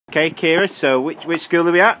Okay, Kira, so which school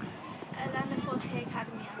are we at? Landau Forte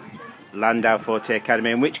Academy, Hamilton. Landau Forte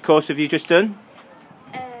Academy. And which course have you just done?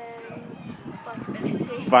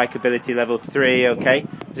 Bikeability. Bikeability level 3, okay.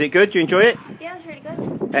 Was it good? Do you enjoy it? Yeah, it was really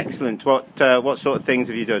good. Excellent. What sort of things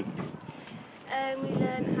have you done? We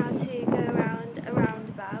learned how to go around a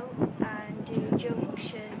roundabout and do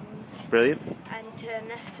junctions. Brilliant. And turn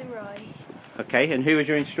left and right. Okay, and who was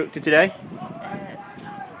your instructor today?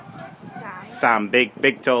 Sam. Sam,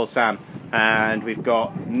 big tall Sam. And we've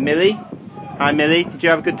got Millie. Hi Millie, did you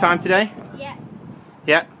have a good time today? Yeah.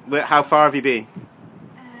 Yeah? How far have you been? Up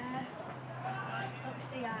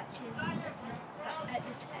to the arches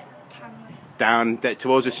at the Tamworth. Down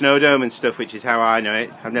towards the snow dome and stuff, which is how I know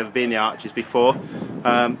it. I've never been the arches before.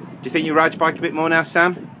 Do you think you ride your bike a bit more now,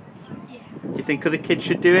 Sam? Yeah. Do you think other kids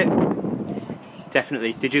should do it?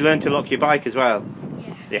 Definitely. Did you learn to lock your bike as well?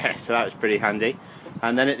 Yeah. Yeah, so that was pretty handy.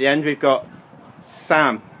 And then at the end we've got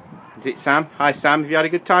Sam. Is it Sam? Hi Sam, have you had a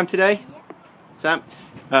good time today? Yeah.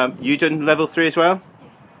 Sam, you done level 3 as well? Yeah.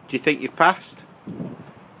 Do you think you've passed?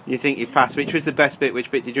 You think you've passed. Which was the best bit? Which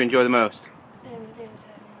bit did you enjoy the most?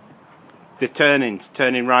 The turnings.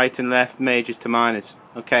 Turning right and left, majors to minors.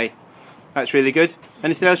 Okay, that's really good.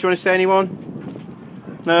 Anything else you want to say,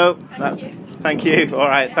 anyone? No? Thank you. Thank you.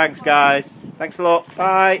 Alright, thanks guys. Thanks a lot.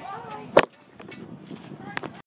 Bye.